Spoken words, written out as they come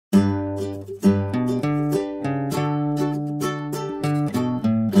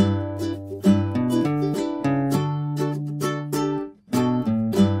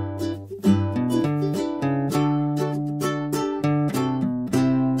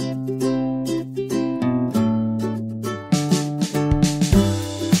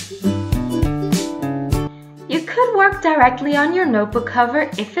mark directly on your notebook cover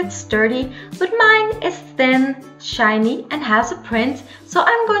if it's sturdy, but mine is thin, shiny, and has a print, so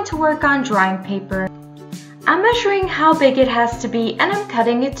I'm going to work on drawing paper. I'm measuring how big it has to be and I'm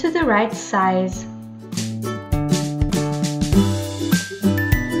cutting it to the right size.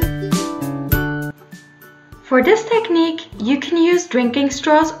 For this technique, you can use drinking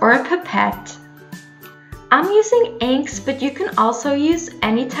straws or a pipette. I'm using inks, but you can also use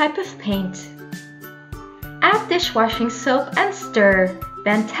any type of paint. Add dishwashing soap and stir,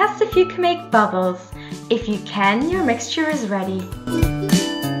 then test if you can make bubbles. If you can, your mixture is ready.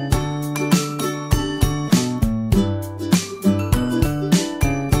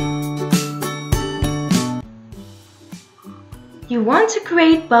 You want to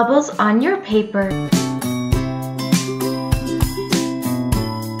create bubbles on your paper.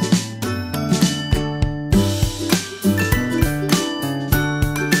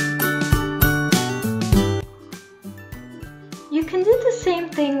 You can do the same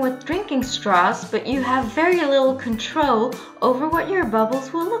thing with drinking straws, but you have very little control over what your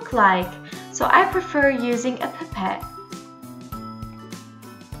bubbles will look like, so I prefer using a pipette.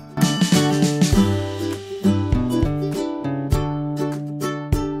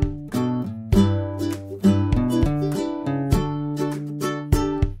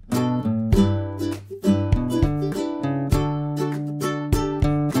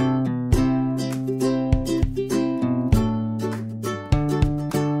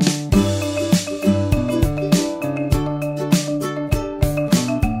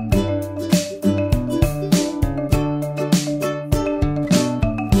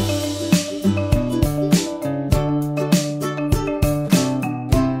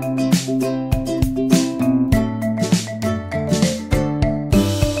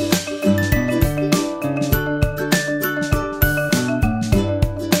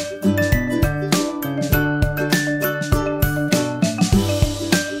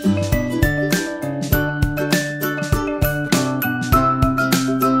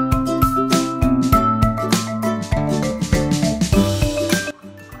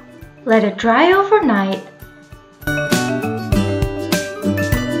 Let it dry overnight.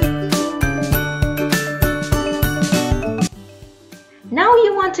 Now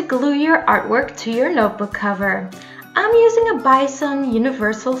you want to glue your artwork to your notebook cover. I'm using a Bison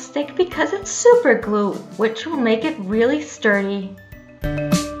universal stick because it's super glue, which will make it really sturdy.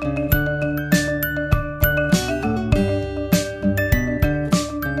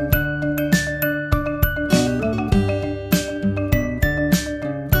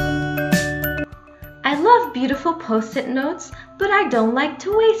 I love beautiful post-it notes, but I don't like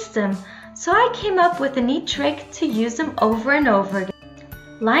to waste them, so I came up with a neat trick to use them over and over again.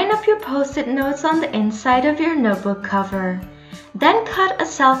 Line up your post-it notes on the inside of your notebook cover. Then cut a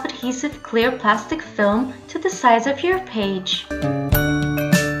self-adhesive clear plastic film to the size of your page.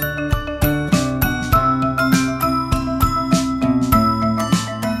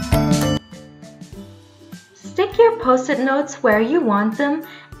 Stick your post-it notes where you want them,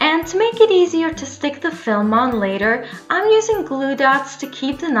 and to make it easier to stick the film on later, I'm using glue dots to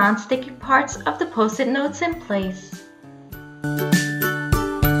keep the non-sticky parts of the post-it notes in place.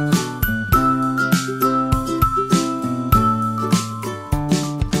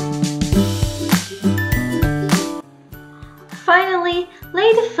 Finally,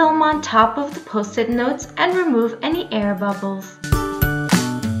 lay the film on top of the post-it notes and remove any air bubbles.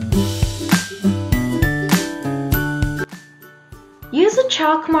 Use a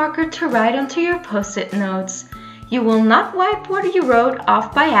chalk marker to write onto your post-it notes. You will not wipe what you wrote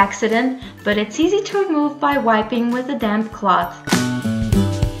off by accident, but it's easy to remove by wiping with a damp cloth.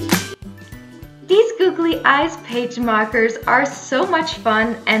 These googly eyes page markers are so much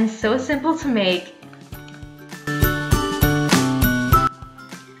fun and so simple to make.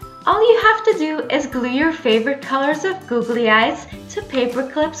 All you have to do is glue your favorite colors of googly eyes to paper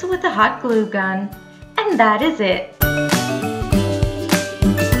clips with a hot glue gun. And that is it.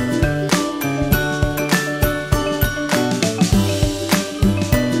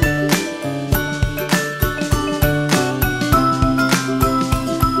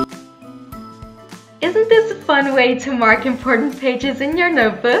 Isn't this a fun way to mark important pages in your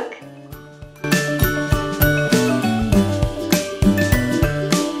notebook?